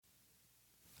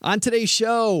On today's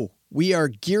show, we are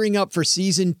gearing up for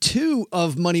season 2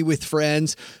 of Money with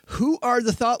Friends. Who are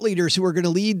the thought leaders who are going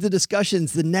to lead the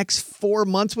discussions the next 4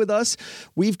 months with us?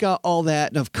 We've got all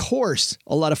that and, of course,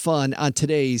 a lot of fun on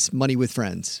today's Money with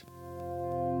Friends.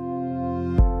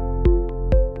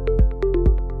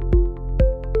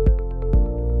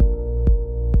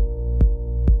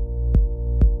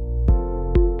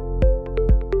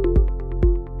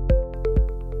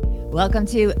 Welcome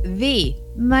to the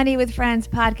Money with Friends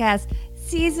podcast,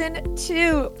 season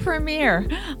 2 premiere.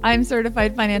 I'm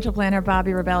certified financial planner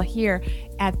Bobbi Rebell here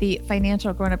at the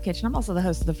Financial Grown-Up Kitchen. I'm also the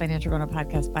host of the Financial Grown-Up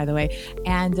podcast, by the way.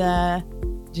 And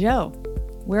Joe,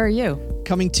 where are you?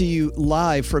 Coming to you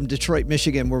live from Detroit,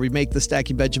 Michigan, where we make the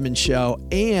Stacking Benjamin show,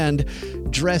 and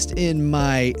dressed in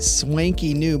my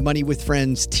swanky new Money with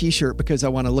Friends t-shirt because I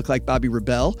want to look like Bobbi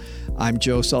Rebell. I'm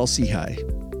Joe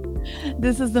Saul-Sehy.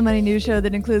 This is the Money News Show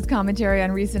that includes commentary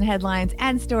on recent headlines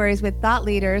and stories with thought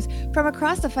leaders from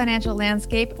across the financial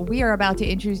landscape. We are about to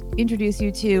introduce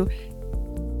you to,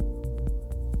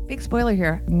 big spoiler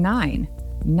here, nine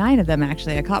of them,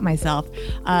 actually, I caught myself,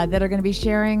 that are going to be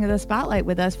sharing the spotlight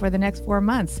with us for the next 4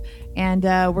 months. And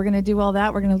we're going to do all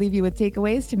that. We're going to leave you with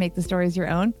takeaways to make the stories your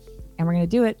own. And we're going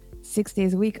to do it 6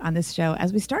 days a week on this show,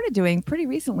 as we started doing pretty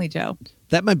recently, Joe.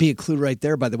 That might be a clue right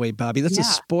there, by the way, Bobbi. That's a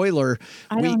spoiler.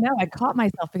 I don't know. I caught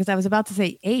myself because I was about to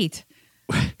say 8,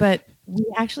 but we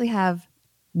actually have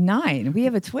 9. We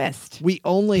have a twist. We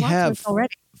only have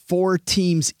 4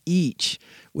 teams each,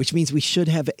 which means we should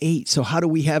have 8. So how do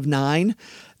we have 9?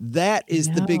 That is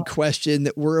the big question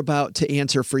that we're about to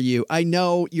answer for you. I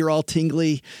know you're all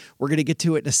tingly. We're going to get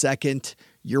to it in a second.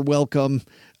 You're welcome.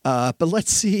 But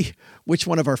let's see which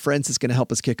one of our friends is going to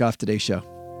help us kick off today's show.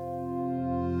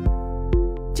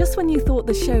 Just when you thought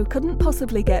the show couldn't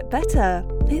possibly get better,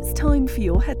 it's time for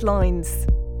your headlines.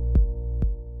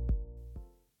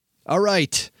 All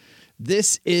right.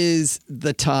 This is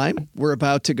the time. We're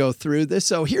about to go through this.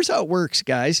 So here's how it works,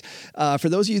 guys. For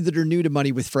those of you that are new to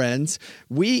Money with Friends,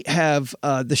 we have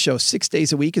the show 6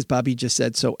 days a week, as Bobbi just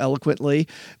said so eloquently.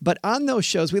 But on those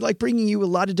shows, we like bringing you a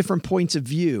lot of different points of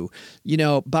view. You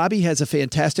know, Bobbi has a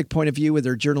fantastic point of view with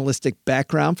her journalistic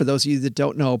background. For those of you that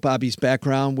don't know Bobbi's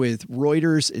background with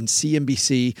Reuters and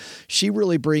CNBC, she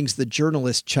really brings the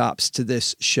journalist chops to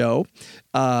this show.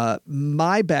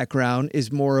 My background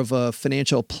is more of a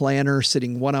financial planner,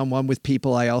 sitting one-on-one with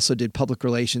people. I also did public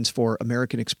relations for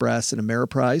American Express and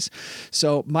Ameriprise.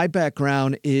 So my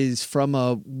background is from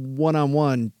a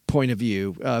one-on-one point of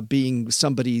view, being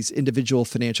somebody's individual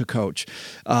financial coach.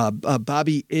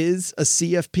 Bobbi is a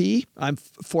CFP. I'm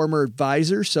former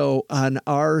advisor. So on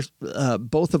our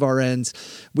both of our ends,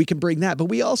 we can bring that. But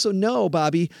we also know,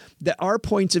 Bobbi, that our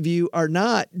points of view are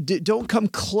don't come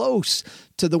close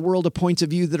to the world of points of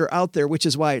view that are out there, which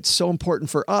is why it's so important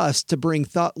for us to bring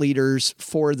thought leaders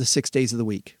for the 6 days of the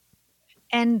week.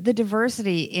 And the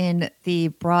diversity in the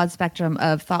broad spectrum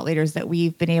of thought leaders that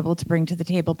we've been able to bring to the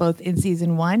table, both in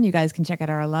season 1, you guys can check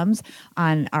out our alums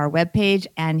on our webpage,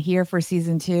 and here for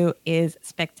season 2 is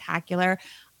spectacular.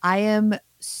 I am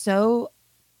so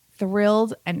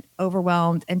thrilled and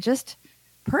overwhelmed and just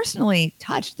personally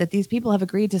touched that these people have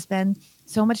agreed to spend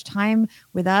so much time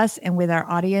with us and with our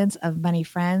audience of money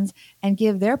friends and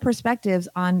give their perspectives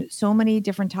on so many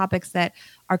different topics that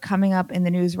are coming up in the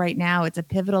news right now. It's a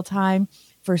pivotal time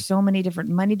for so many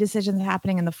different money decisions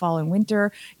happening in the fall and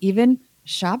winter, even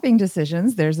shopping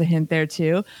decisions. There's a hint there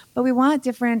too, but we want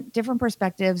different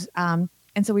perspectives. And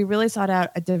so we really sought out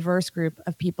a diverse group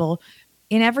of people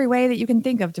in every way that you can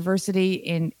think of: diversity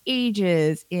in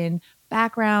ages, in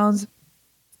backgrounds,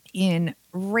 in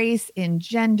race, in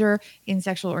gender, in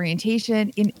sexual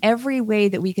orientation, in every way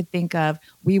that we could think of.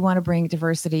 We want to bring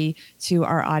diversity to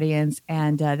our audience.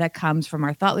 And that comes from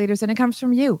our thought leaders, and it comes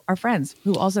from you, our friends,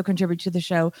 who also contribute to the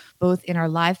show, both in our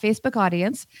live Facebook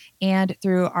audience and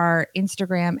through our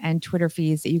Instagram and Twitter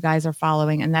feeds that you guys are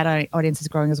following. And that audience is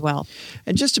growing as well.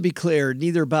 And just to be clear,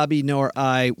 neither Bobbi nor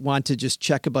I want to just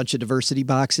check a bunch of diversity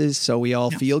boxes so we all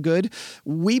feel good.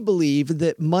 We believe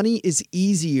that money is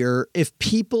easier if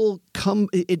people come.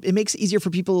 It makes it easier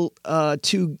for people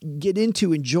to get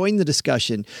into and join the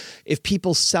discussion. If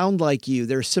people sound like you,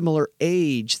 they're a similar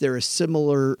age, they're a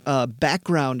similar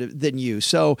background than you.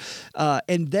 So,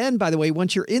 and then, by the way,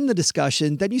 once you're in the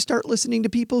discussion, then you start listening to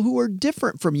people who are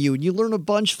different from you, and you learn a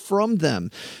bunch from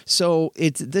them. So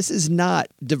this is not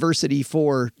diversity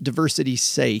for diversity's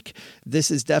sake. This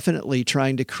is definitely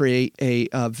trying to create a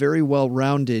very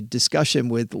well-rounded discussion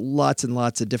with lots and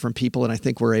lots of different people, and I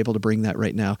think we're able to bring that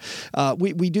right now.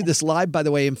 we do this live, by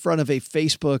the way, in front of a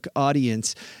Facebook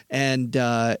audience, and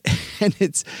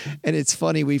it's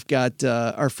funny. We've got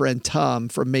our friend Tom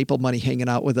from Maple Money hanging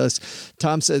out with us.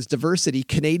 Tom says diversity,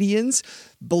 Canadians.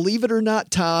 Believe it or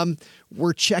not, Tom,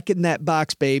 we're checking that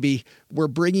box, baby. We're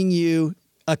bringing you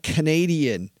a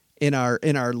Canadian in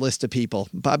our list of people.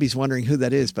 Bobby's wondering who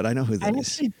that is, but I know who that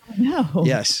is. I don't know.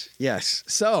 Yes.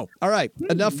 So, all right,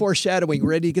 enough foreshadowing.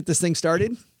 Ready to get this thing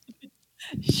started?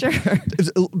 Sure.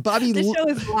 Bobby, the show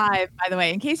is live, by the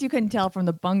way, in case you couldn't tell from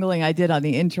the bungling I did on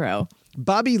the intro.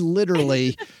 Bobby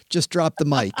literally just dropped the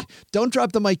mic. Don't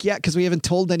drop the mic yet because we haven't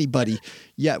told anybody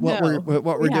yet what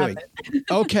we're doing.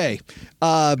 Okay.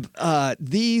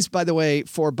 These, by the way,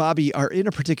 for Bobby are in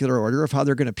a particular order of how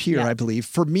they're going to appear, I believe.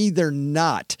 For me, they're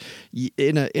not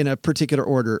in a particular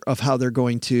order of how they're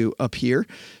going to appear.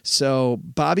 So,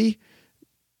 Bobby,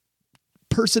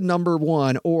 person number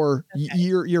one, or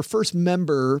your first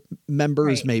members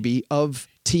maybe of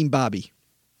Team Bobby.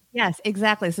 Yes,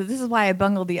 exactly. So this is why I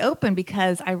bungled the open,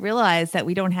 because I realized that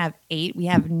we don't have 8, we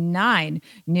have 9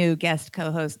 new guest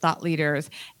co-host thought leaders,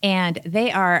 and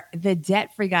they are the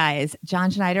debt-free guys, John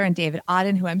Schneider and David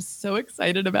Auden, who I'm so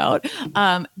excited about.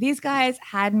 These guys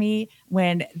had me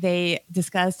when they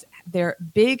discussed their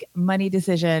big money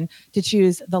decision to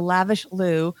choose the lavish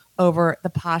loo over the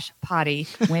posh potty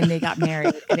when they got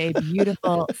married at a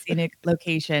beautiful scenic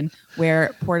location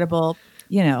where portable,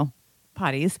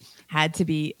 potties had to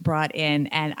be brought in.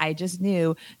 And I just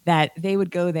knew that they would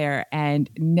go there and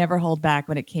never hold back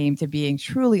when it came to being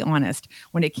truly honest,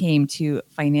 when it came to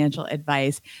financial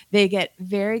advice. They get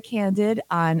very candid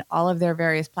on all of their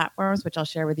various platforms, which I'll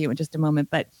share with you in just a moment.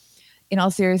 But in all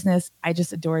seriousness, I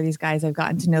just adore these guys. I've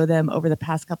gotten to know them over the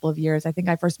past couple of years. I think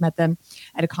I first met them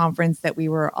at a conference that we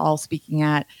were all speaking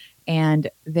at, and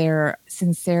their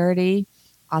sincerity,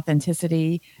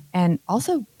 authenticity, and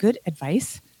also good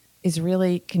advice is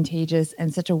really contagious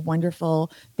and such a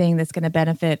wonderful thing that's going to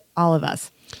benefit all of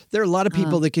us. There are a lot of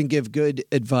people that can give good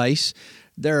advice.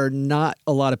 There are not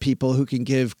a lot of people who can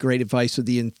give great advice with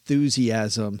the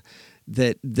enthusiasm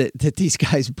that these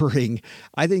guys bring.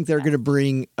 I think they're going to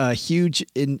bring a huge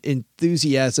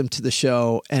enthusiasm to the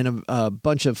show and a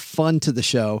bunch of fun to the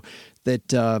show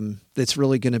that's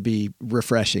really going to be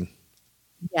refreshing.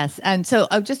 Yes. And so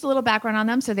just a little background on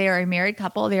them. So they are a married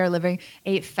couple. They are living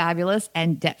a fabulous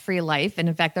and debt-free life. And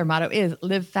in fact, their motto is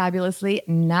live fabulously,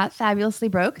 not fabulously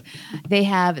broke. They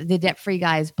have the Debt-Free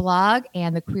Guys blog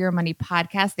and the Queer Money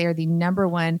podcast. They are the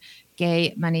 #1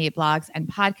 gay money blogs and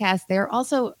podcasts. They're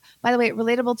also, by the way,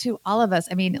 relatable to all of us.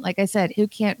 I mean, like I said, who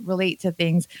can't relate to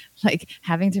things like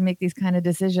having to make these kind of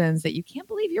decisions that you can't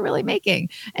believe you're really making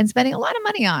and spending a lot of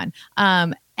money on?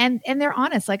 And they're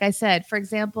honest. Like I said, for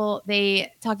example,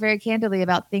 they talk very candidly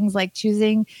about things like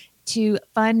choosing to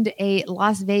fund a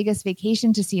Las Vegas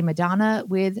vacation to see Madonna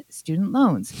with student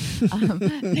loans.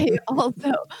 They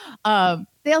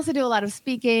also do a lot of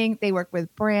speaking. They work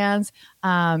with brands.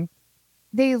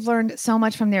 They learned so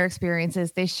much from their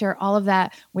experiences. They share all of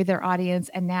that with their audience.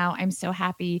 And now I'm so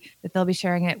happy that they'll be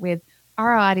sharing it with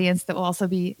our audience that will also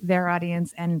be their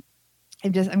audience. And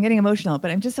I'm getting emotional,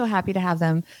 but I'm just so happy to have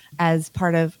them as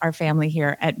part of our family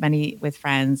here at Money with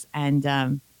Friends. And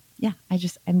I'm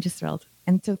just thrilled.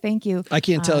 And so thank you. I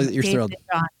can't tell that you're David thrilled and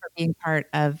John, for being part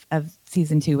of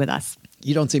season 2 with us.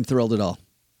 You don't seem thrilled at all.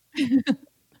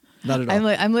 Not at all.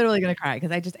 I'm literally going to cry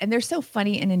because and they're so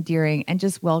funny and endearing and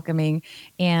just welcoming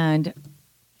and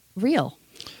real.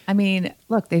 I mean,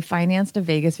 look, they financed a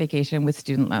Vegas vacation with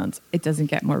student loans. It doesn't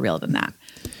get more real than that,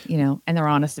 and they're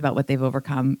honest about what they've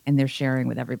overcome and they're sharing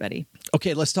with everybody.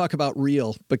 Okay, let's talk about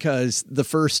real, because the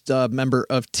first member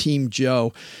of Team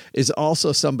Joe is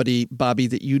also somebody, Bobby,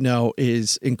 that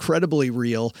is incredibly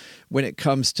real when it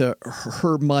comes to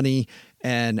her money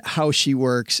and how she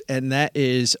works. And that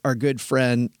is our good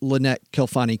friend, Lynette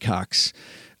Kilfani-Cox.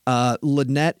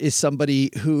 Lynette is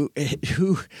somebody who,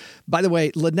 by the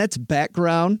way, Lynette's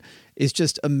background is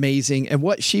just amazing. And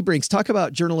what she brings, talk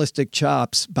about journalistic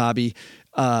chops, Bobby.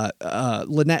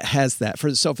 Lynette has that.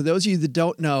 So for those of you that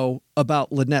don't know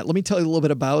about Lynette, let me tell you a little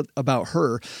bit about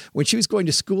her. When she was going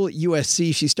to school at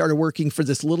USC, she started working for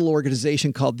this little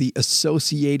organization called the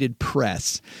Associated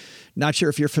Press. Not sure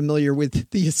if you're familiar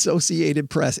with the Associated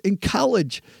Press. In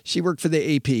college, she worked for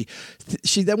the AP.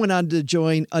 She then went on to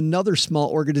join another small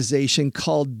organization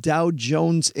called Dow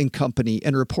Jones and Company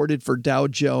and reported for Dow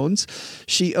Jones.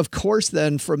 She, of course,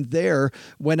 then from there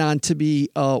went on to be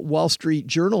a Wall Street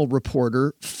Journal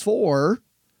reporter for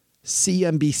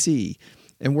CNBC.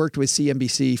 and worked with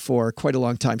CNBC for quite a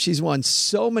long time. She's won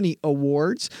so many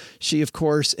awards. She, of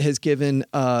course, has given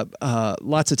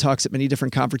lots of talks at many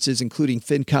different conferences, including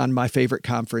FinCon, my favorite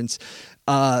conference.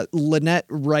 Lynette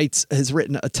has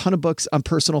written a ton of books on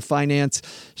personal finance.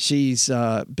 She's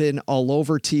been all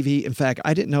over TV. In fact,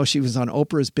 I didn't know she was on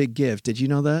Oprah's Big Give. Did you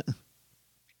know that?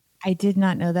 I did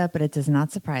not know that, but it does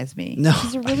not surprise me. No.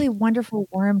 She's a really wonderful,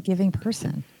 warm, giving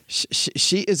person.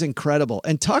 She is incredible.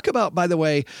 And talk about, by the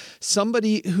way,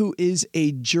 somebody who is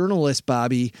a journalist,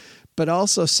 Bobbi, but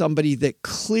also somebody that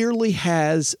clearly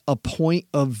has a point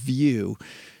of view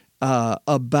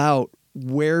about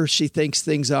where she thinks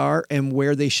things are and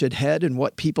where they should head and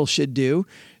what people should do.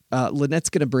 Lynette's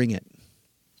going to bring it.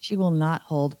 She will not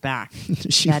hold back.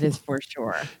 That is for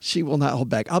sure. She will not hold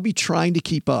back. I'll be trying to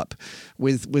keep up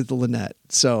with Lynette.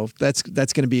 So that's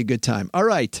going to be a good time. All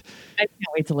right. I can't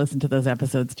wait to listen to those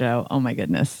episodes, Joe. Oh my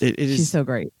goodness. She's so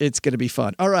great. It's going to be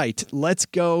fun. All right. Let's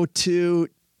go to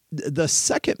the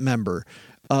second member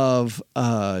of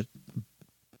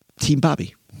Team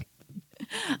Bobbi.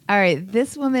 All right.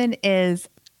 This woman is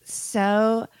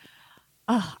so...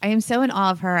 Oh, I am so in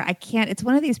awe of her. It's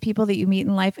one of these people that you meet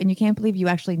in life and you can't believe you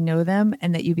actually know them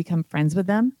and that you become friends with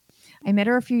them. I met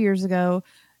her a few years ago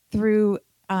through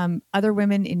other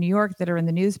women in New York that are in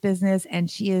the news business.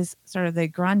 And she is sort of the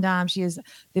grande dame. She is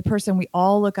the person we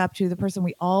all look up to, the person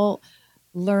we all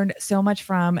learned so much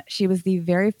from. She was the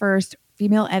very first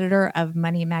female editor of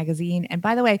Money Magazine. And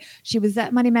by the way, she was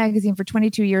at Money Magazine for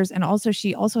 22 years. And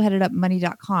she also headed up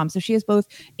money.com. So she is both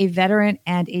a veteran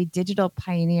and a digital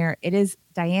pioneer. It is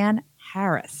Diane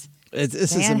Harris. This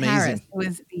is amazing. Harris, who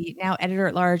is the now editor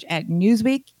at large at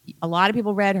Newsweek. A lot of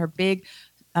people read her big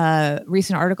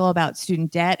recent article about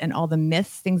student debt and all the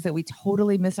myths, things that we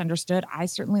totally misunderstood. I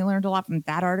certainly learned a lot from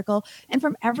that article and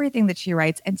from everything that she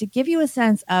writes. And to give you a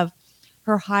sense of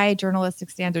her high journalistic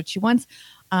standards, she once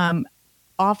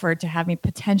offered to have me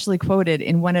potentially quoted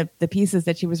in one of the pieces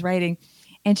that she was writing.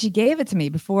 And she gave it to me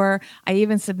before I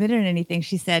even submitted anything.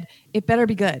 She said, it better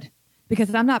be good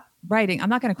because I'm not going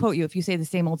to quote you if you say the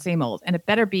same old, and it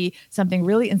better be something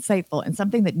really insightful and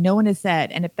something that no one has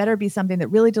said. And it better be something that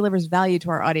really delivers value to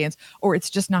our audience or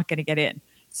it's just not going to get in.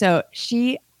 So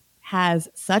she has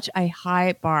such a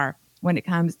high bar when it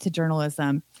comes to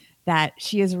journalism that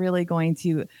she is really going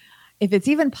to, if it's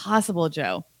even possible,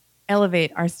 Joe,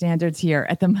 elevate our standards here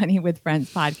at the Money with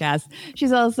Friends podcast.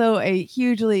 She's also a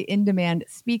hugely in-demand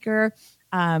speaker.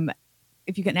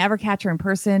 If you can ever catch her in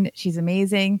person, she's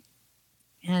amazing.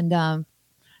 And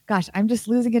gosh, I'm just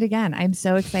losing it again. I'm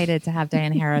so excited to have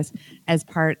Diane Harris as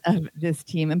part of this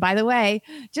team. And by the way,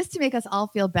 just to make us all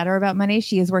feel better about money,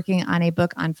 she is working on a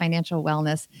book on financial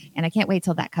wellness. And I can't wait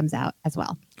till that comes out as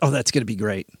well. Oh, that's going to be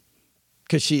great.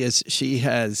 Because she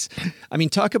has,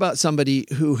 talk about somebody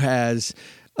who has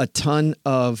a ton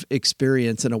of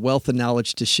experience and a wealth of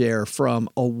knowledge to share from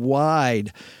a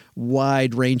wide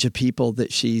range of people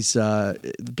that she's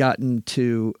gotten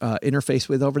to interface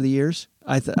with over the years.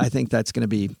 I think that's going to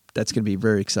be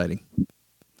very exciting.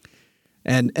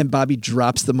 And Bobbi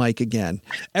drops the mic again.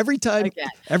 Every time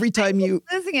you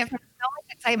losing it from so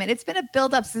much excitement. It's been a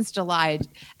buildup since July,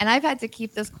 and I've had to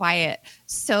keep this quiet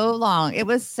so long. It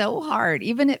was so hard.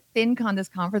 Even at FinCon, this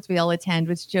conference we all attend,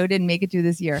 which Joe didn't make it to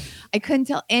this year, I couldn't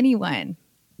tell anyone.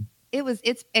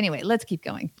 Anyway, let's keep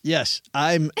going. Yes,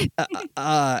 I'm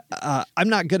not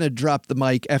going to drop the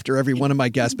mic after every one of my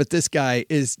guests, but this guy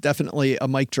is definitely a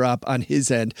mic drop on his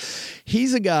end.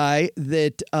 He's a guy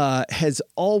that has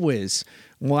always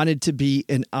wanted to be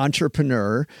an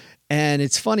entrepreneur. And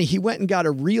it's funny, he went and got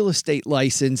a real estate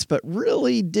license, but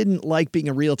really didn't like being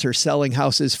a realtor selling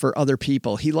houses for other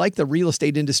people. He liked the real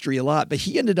estate industry a lot, but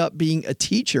he ended up being a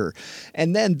teacher.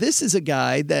 And then this is a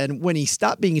guy then when he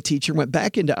stopped being a teacher, went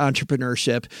back into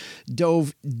entrepreneurship,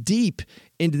 dove deep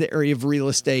into the area of real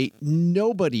estate.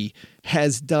 Nobody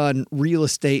has done real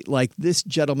estate like this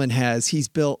gentleman has. He's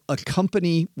built a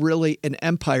company, really an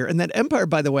empire. And that empire,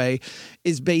 by the way,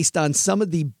 is based on some of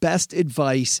the best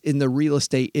advice in the real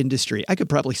estate industry. I could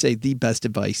probably say the best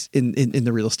advice in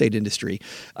the real estate industry.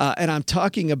 And I'm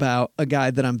talking about a guy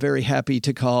that I'm very happy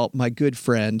to call my good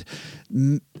friend.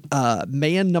 Man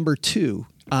number 2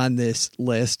 on this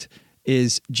list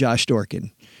is Josh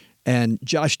Dorkin. And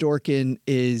Josh Dorkin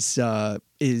is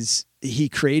he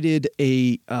created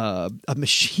a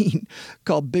machine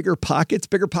called Bigger Pockets.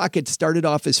 Bigger Pockets started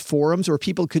off as forums where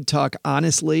people could talk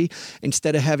honestly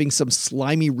instead of having some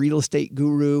slimy real estate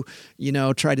guru,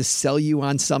 try to sell you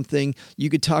on something. You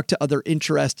could talk to other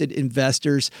interested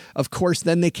investors. Of course,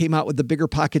 then they came out with the Bigger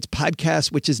Pockets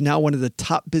podcast, which is now one of the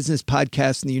top business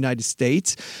podcasts in the United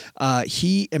States.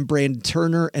 He and Brandon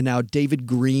Turner and now David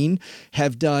Green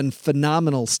have done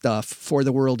phenomenal stuff for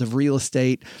the world of real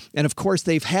estate. And of course,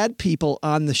 they've had people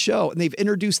on the show and they've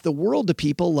introduced the world to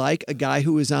people like a guy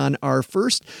who was on our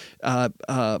first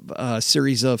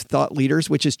series of thought leaders,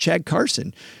 which is Chad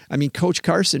Carson. I mean, Coach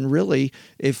Carson, really,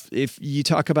 if you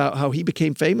talk about how he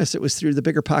became famous, it was through the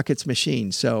Bigger Pockets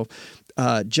machine. So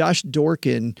Josh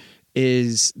Dorkin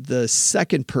is the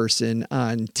second person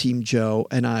on Team Joe,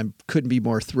 and I couldn't be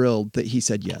more thrilled that he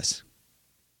said yes.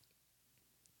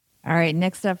 All right,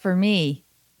 next up for me,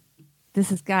 this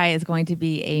guy is going to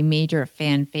be a major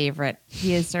fan favorite.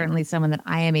 He is certainly someone that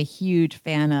I am a huge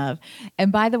fan of.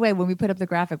 And by the way, when we put up the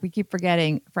graphic, we keep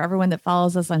forgetting, for everyone that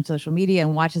follows us on social media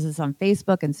and watches us on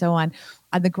Facebook and so on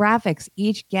the graphics,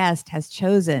 each guest has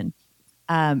chosen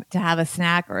to have a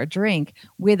snack or a drink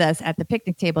with us at the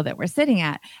picnic table that we're sitting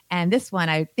at. And this one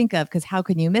I think of because how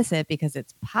can you miss it? Because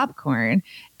it's popcorn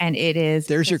and it is.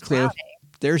 There's your clue.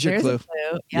 There's your clue.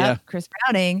 Yep. Yeah. Chris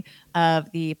Browning of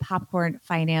the Popcorn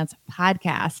Finance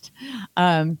podcast.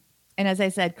 And as I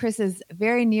said, Chris is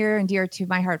very near and dear to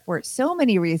my heart for so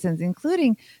many reasons,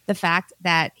 including the fact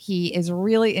that he is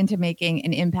really into making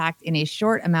an impact in a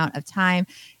short amount of time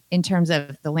in terms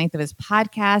of the length of his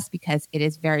podcast, because it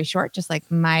is very short, just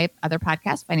like my other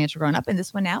podcast, Financial Grown Up. And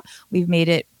this one now, we've made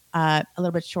it a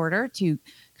little bit shorter to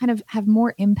kind of have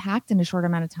more impact in a short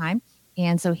amount of time.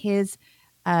 And so his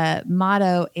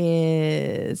motto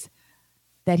is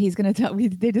that he's going to tell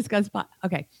they discuss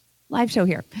live show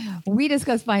here. We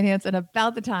discuss finance and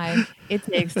about the time it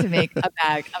takes to make a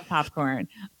bag of popcorn.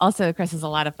 Also, Chris is a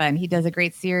lot of fun. He does a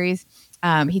great series.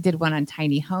 He did one on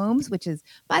tiny homes, which is,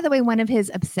 by the way, one of his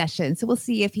obsessions. So we'll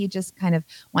see if he just kind of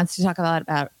wants to talk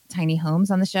about tiny homes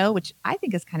on the show, which I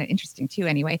think is kind of interesting too.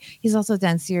 Anyway, he's also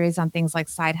done series on things like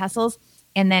side hustles.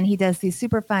 And then he does these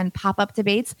super fun pop-up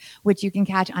debates, which you can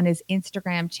catch on his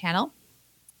Instagram channel.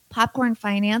 Popcorn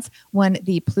Finance won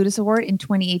the Plutus Award in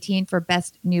 2018 for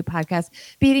Best New Podcast,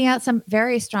 beating out some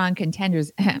very strong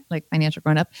contenders like Financial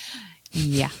Grown Up.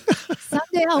 Yeah.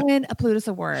 Someday I'll win a Plutus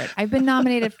Award. I've been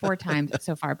nominated 4 times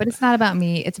so far, but it's not about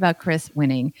me. It's about Chris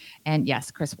winning. And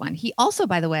yes, Chris won. He also,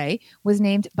 by the way, was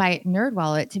named by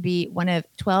NerdWallet to be one of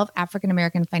 12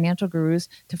 African-American financial gurus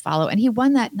to follow. And he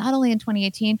won that not only in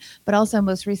 2018, but also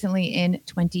most recently in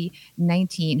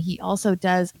 2019. He also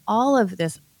does all of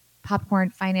this Popcorn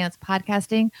Finance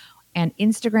podcasting and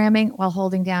Instagramming while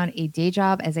holding down a day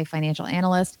job as a financial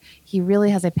analyst. He really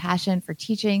has a passion for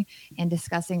teaching and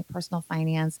discussing personal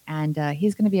finance, and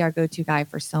he's going to be our go-to guy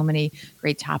for so many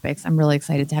great topics. I'm really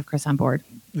excited to have Chris on board.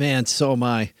 Man, so am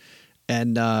I.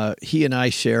 And he and I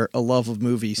share a love of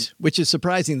movies, which is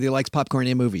surprising that he likes popcorn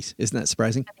and movies. Isn't that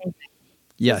surprising? Amazing.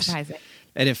 Yes. Surprising.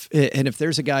 And if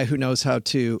there's a guy who knows how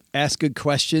to ask good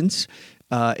questions,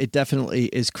 it definitely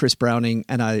is Chris Browning,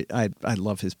 and I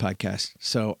love his podcast.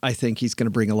 So I think he's going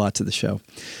to bring a lot to the show.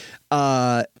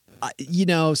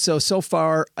 So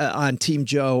far on Team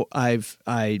Joe,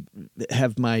 I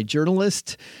have my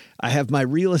journalist, I have my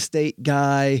real estate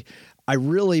guy.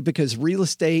 Because real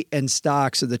estate and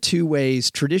stocks are the two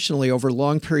ways traditionally over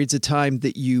long periods of time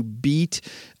that you beat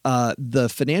the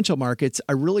financial markets.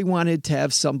 I really wanted to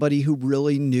have somebody who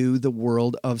really knew the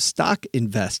world of stock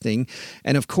investing.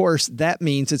 And of course, that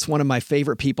means it's one of my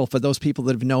favorite people. For those people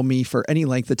that have known me for any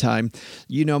length of time,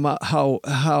 you know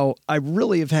how I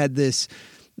really have had this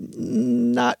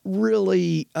not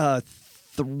really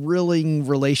thrilling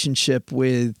relationship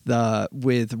with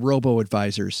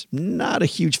robo-advisors. Not a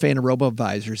huge fan of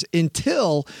robo-advisors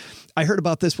until I heard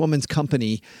about this woman's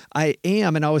company. I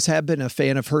am and always have been a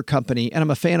fan of her company, and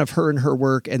I'm a fan of her and her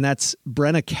work, and that's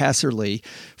Brenna Casserly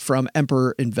from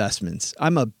Emperor Investments.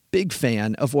 I'm a big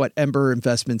fan of what Ember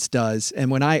Investments does. And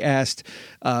when I asked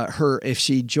her if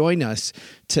she'd join us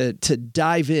to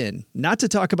dive in, not to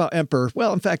talk about Ember,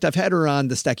 well, in fact, I've had her on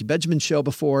the Stacky Benjamin show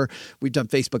before. We've done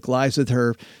Facebook Lives with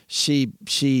her. She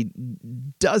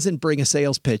doesn't bring a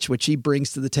sales pitch. What she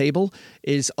brings to the table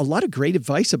is a lot of great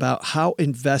advice about how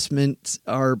investments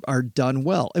are done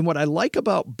well. And what I like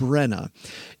about Brenna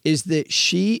is that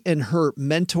she and her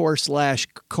mentor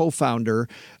 / co-founder,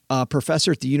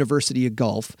 professor at the University of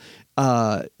Gulf,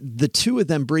 the two of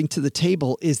them bring to the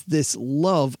table is this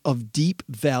love of deep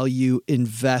value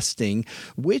investing,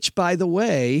 which, by the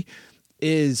way,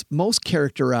 is most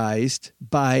characterized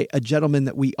by a gentleman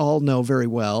that we all know very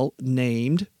well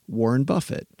named Warren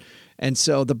Buffett. And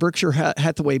so the Berkshire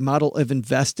Hathaway model of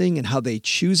investing and how they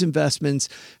choose investments,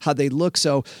 how they look.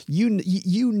 So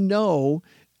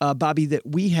Bobbi, that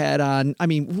we had on, I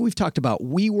mean, we've talked about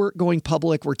WeWork going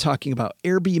public. We're talking about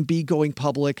Airbnb going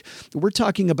public. We're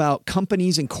talking about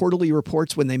companies and quarterly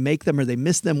reports when they make them or they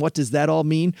miss them. What does that all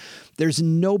mean? There's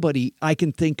nobody I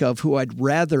can think of who I'd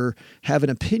rather have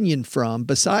an opinion from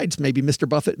besides maybe Mr.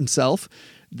 Buffett himself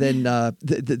than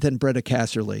Bretta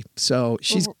Casserly. So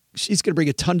she's going to bring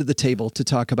a ton to the table to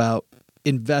talk about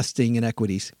investing in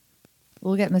equities.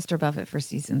 We'll get Mr. Buffett for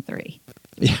season 3.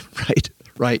 Yeah,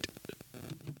 right.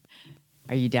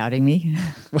 Are you doubting me?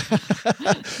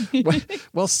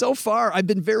 Well, so far I've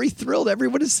been very thrilled.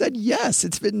 Everyone has said yes.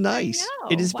 It's been nice.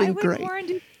 It has been great. Warren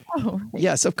do so?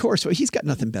 Yes, of course. Well, he's got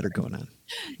nothing better going on.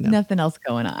 No. Nothing else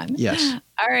going on. Yes.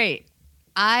 All right.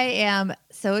 I am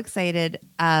so excited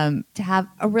to have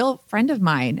a real friend of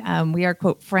mine. We are,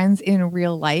 quote, friends in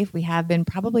real life. We have been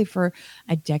probably for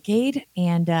a decade.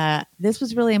 And this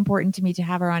was really important to me to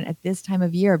have her on at this time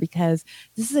of year because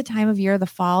this is a time of year, the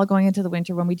fall going into the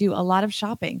winter, when we do a lot of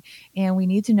shopping and we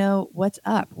need to know what's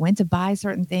up, when to buy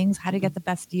certain things, how to get the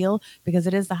best deal because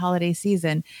it is the holiday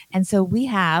season. And so we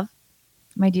have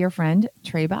my dear friend,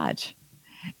 Trey Bodge.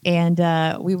 And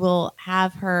we will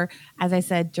have her, as I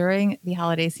said, during the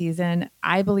holiday season.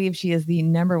 I believe she is the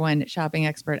number one shopping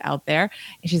expert out there.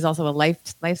 And she's also a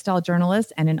lifestyle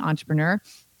journalist and an entrepreneur.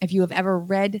 If you have ever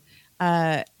read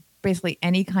basically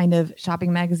any kind of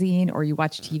shopping magazine or you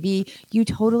watch TV, you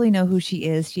totally know who she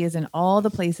is. She is in all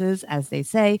the places, as they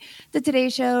say, The Today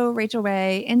Show, Rachel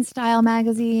Ray, InStyle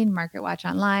Magazine, Market Watch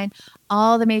Online,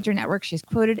 all the major networks. She's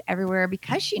quoted everywhere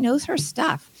because she knows her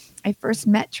stuff. I first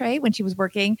met Trey when she was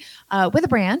working with a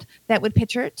brand that would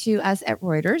pitch her to us at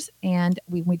Reuters. And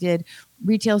we did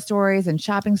retail stories and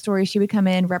shopping stories. She would come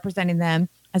in representing them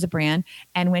as a brand.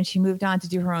 And when she moved on to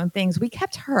do her own things, we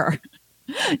kept her,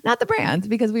 not the brand,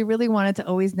 because we really wanted to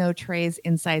always know Trey's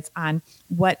insights on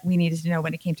what we needed to know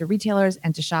when it came to retailers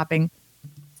and to shopping.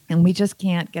 And we just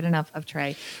can't get enough of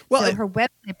Trey. Well, so her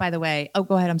website, by the way. Oh,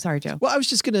 go ahead. I'm sorry, Joe. Well, I was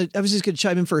just gonna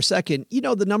chime in for a second. You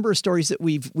know, the number of stories that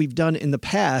we've done in the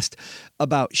past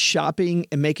about shopping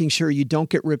and making sure you don't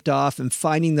get ripped off and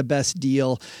finding the best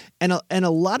deal, and a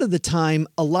lot of the time,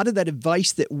 a lot of that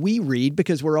advice that we read,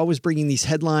 because we're always bringing these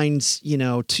headlines, you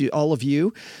know, to all of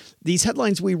you. These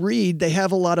headlines we read, they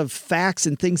have a lot of facts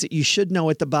and things that you should know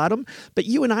at the bottom. But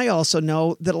you and I also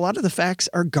know that a lot of the facts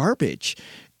are garbage.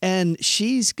 And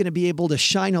she's going to be able to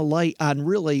shine a light on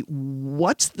really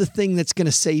what's the thing that's going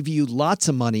to save you lots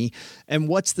of money and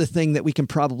what's the thing that we can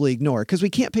probably ignore, because we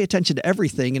can't pay attention to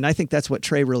everything. And I think that's what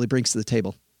Trey really brings to the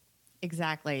table.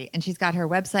 Exactly. And she's got her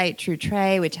website, True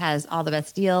Trey, which has all the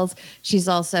best deals. She's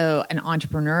also an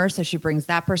entrepreneur, so she brings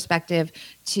that perspective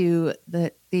to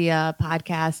the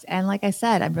podcast. And like I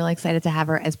said, I'm really excited to have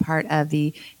her as part of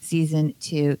the season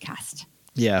 2 cast.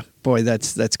 Yeah, boy,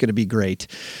 that's going to be great.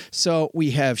 So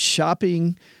we have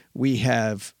shopping, we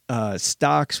have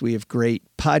stocks, we have great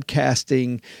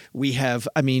podcasting, we have,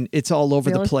 I mean, it's all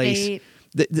over the place.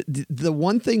 The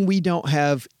one thing we don't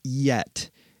have yet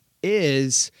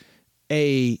is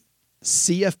a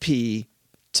CFP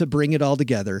to bring it all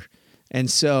together.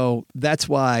 And so that's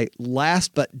why,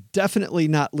 last but definitely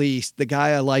not least, the guy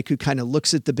I like who kind of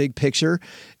looks at the big picture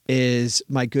is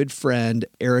my good friend,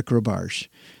 Eric Robarge.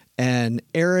 And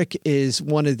Eric is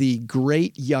one of the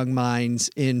great young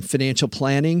minds in financial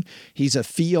planning. He's a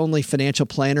fee-only financial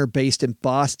planner based in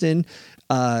Boston.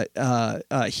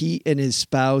 He and his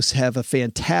spouse have a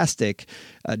fantastic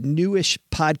newish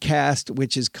podcast,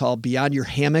 which is called Beyond Your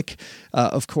Hammock.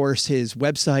 Of course, his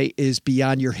website is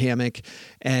Beyond Your Hammock.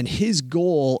 And his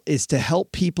goal is to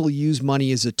help people use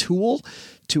money as a tool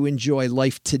to enjoy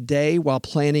life today while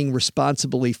planning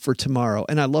responsibly for tomorrow.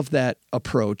 And I love that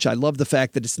approach. I love the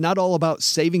fact that it's not all about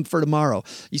saving for tomorrow.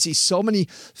 You see so many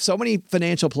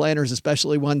financial planners,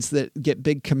 especially ones that get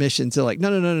big commissions. They're like,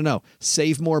 no.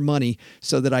 Save more money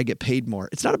so that I get paid more.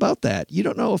 It's not about that. You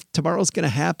don't know if tomorrow's going to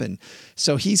happen.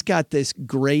 So he's got this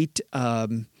great,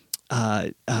 I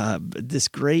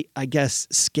guess,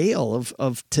 scale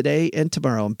of today and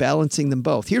tomorrow and balancing them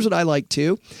both. Here's what I like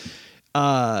too.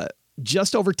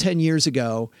 Just over 10 years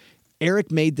ago,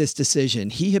 Eric made this decision.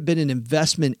 He had been an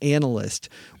investment analyst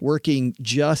working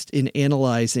just in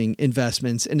analyzing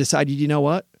investments and decided, you know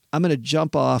what? I'm going to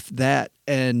jump off that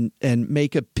and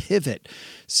make a pivot.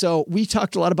 So we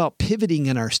talked a lot about pivoting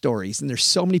in our stories, and there's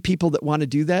so many people that want to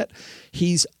do that.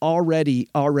 He's already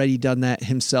done that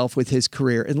himself with his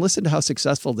career. And listen to how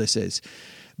successful this is.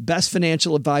 Best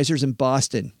financial advisors in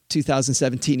Boston,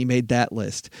 2017. He made that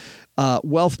list.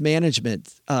 Wealth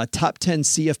management, top 10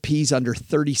 CFPs under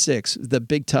 36, the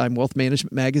big time wealth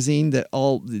management magazine, that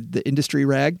all the industry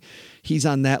rag. He's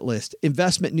on that list.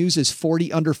 Investment News is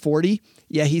 40 under 40.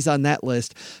 Yeah, he's on that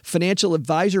list. Financial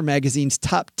Advisor magazine's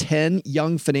top 10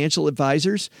 young financial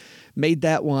advisors made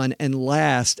that one. And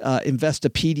last,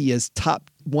 Investopedia's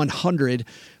top 100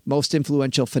 most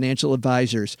influential financial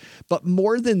advisors. But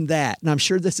more than that, and I'm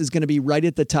sure this is going to be right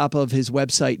at the top of his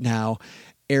website now,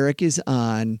 Eric is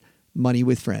on Money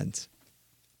with Friends.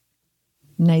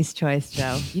 Nice choice,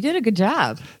 Joe. You did a good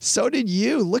job. So did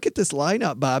you. Look at this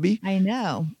lineup, Bobbi. I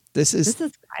know. This is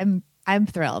I'm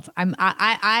thrilled.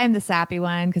 I'm the sappy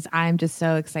one because I'm just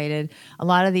so excited. A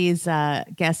lot of these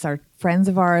guests are friends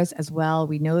of ours as well.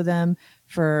 We know them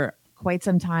for quite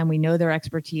some time. We know their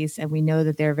expertise, and we know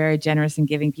that they're very generous in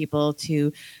giving people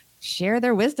to share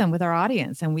their wisdom with our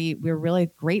audience. And we're really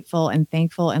grateful and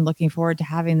thankful and looking forward to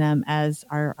having them as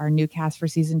our new cast for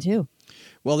season 2.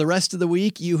 Well, the rest of the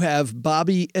week, you have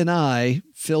Bobbi and I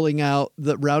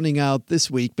rounding out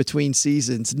this week between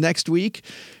seasons. Next week,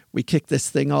 we kick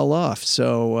this thing all off.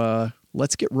 So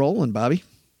let's get rolling, Bobbi.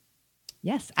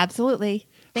 Yes, absolutely.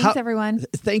 Thanks, everyone.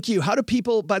 Thank you. How do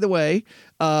people, by the way,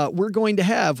 we're going to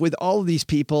have with all of these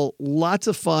people, lots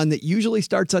of fun that usually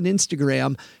starts on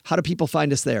Instagram. How do people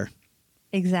find us there?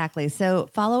 Exactly. So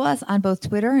follow us on both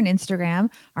Twitter and Instagram.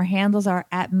 Our handles are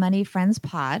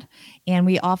 @MoneyFriendsPod. And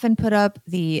we often put up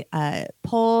the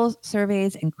polls,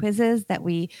 surveys, and quizzes that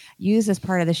we use as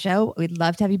part of the show. We'd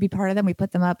love to have you be part of them. We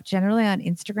put them up generally on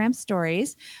Instagram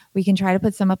stories. We can try to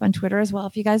put some up on Twitter as well.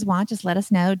 If you guys want, just let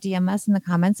us know. DM us in the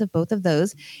comments of both of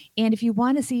those. And if you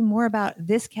want to see more about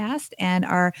this cast and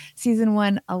our season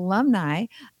 1 alumni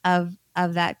of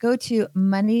that, go to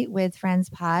Money with Friends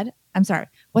Pod. I'm sorry.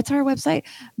 What's our website?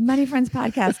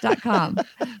 moneyfriendspodcast.com.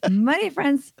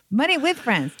 Money with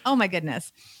Friends. Oh my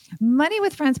goodness.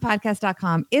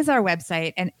 Moneywithfriendspodcast.com is our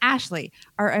website. And Ashley,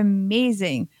 our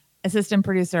amazing assistant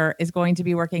producer, is going to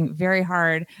be working very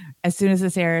hard as soon as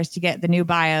this airs to get the new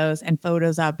bios and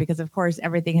photos up, because of course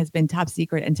everything has been top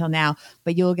secret until now,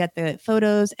 but you'll get the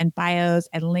photos and bios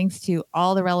and links to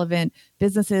all the relevant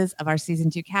businesses of our season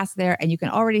 2 cast there. And you can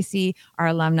already see our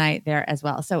alumni there as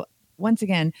well. So once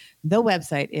again, the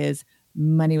website is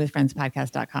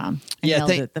moneywithfriendspodcast.com. Yeah,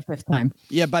 the 5th time.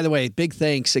 Yeah, by the way, big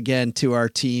thanks again to our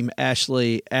team,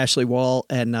 Ashley Wall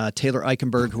and Taylor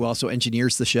Eichenberg, who also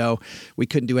engineers the show. We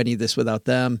couldn't do any of this without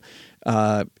them.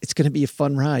 It's going to be a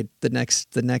fun ride the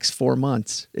next 4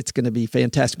 months. It's going to be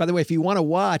fantastic. By the way, if you want to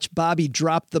watch Bobbi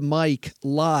drop the mic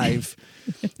live,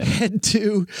 head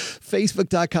to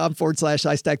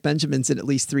facebook.com/iStackBenjamins, and at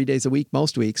least 3 days a week,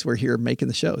 most weeks, we're here making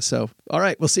the show. So, all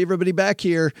right, we'll see everybody back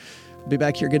here. We'll be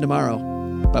back here again tomorrow.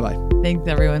 Bye-bye. Thanks,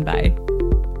 everyone. Bye.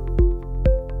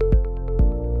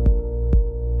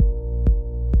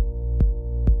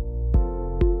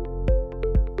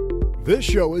 This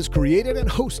show is created and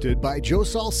hosted by Joe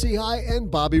Saul-Sehy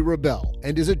and Bobbi Rebell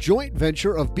and is a joint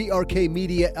venture of BRK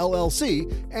Media LLC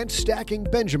and Stacking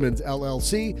Benjamins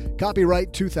LLC,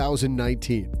 copyright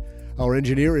 2019. Our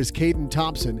engineer is Caden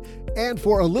Thompson, and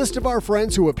for a list of our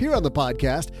friends who appear on the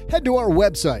podcast, head to our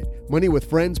website,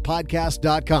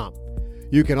 moneywithfriendspodcast.com.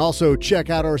 You can also check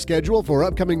out our schedule for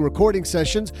upcoming recording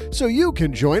sessions so you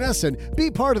can join us and be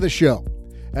part of the show.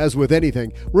 As with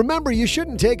anything, remember you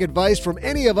shouldn't take advice from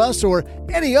any of us or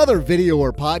any other video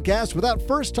or podcast without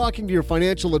first talking to your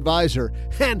financial advisor,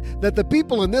 and that the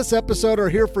people in this episode are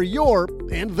here for your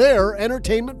and their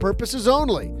entertainment purposes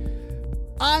only.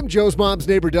 I'm Joe's mom's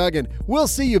neighbor, Doug, and we'll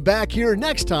see you back here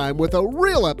next time with a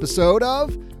real episode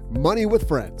of Money with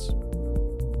Friends.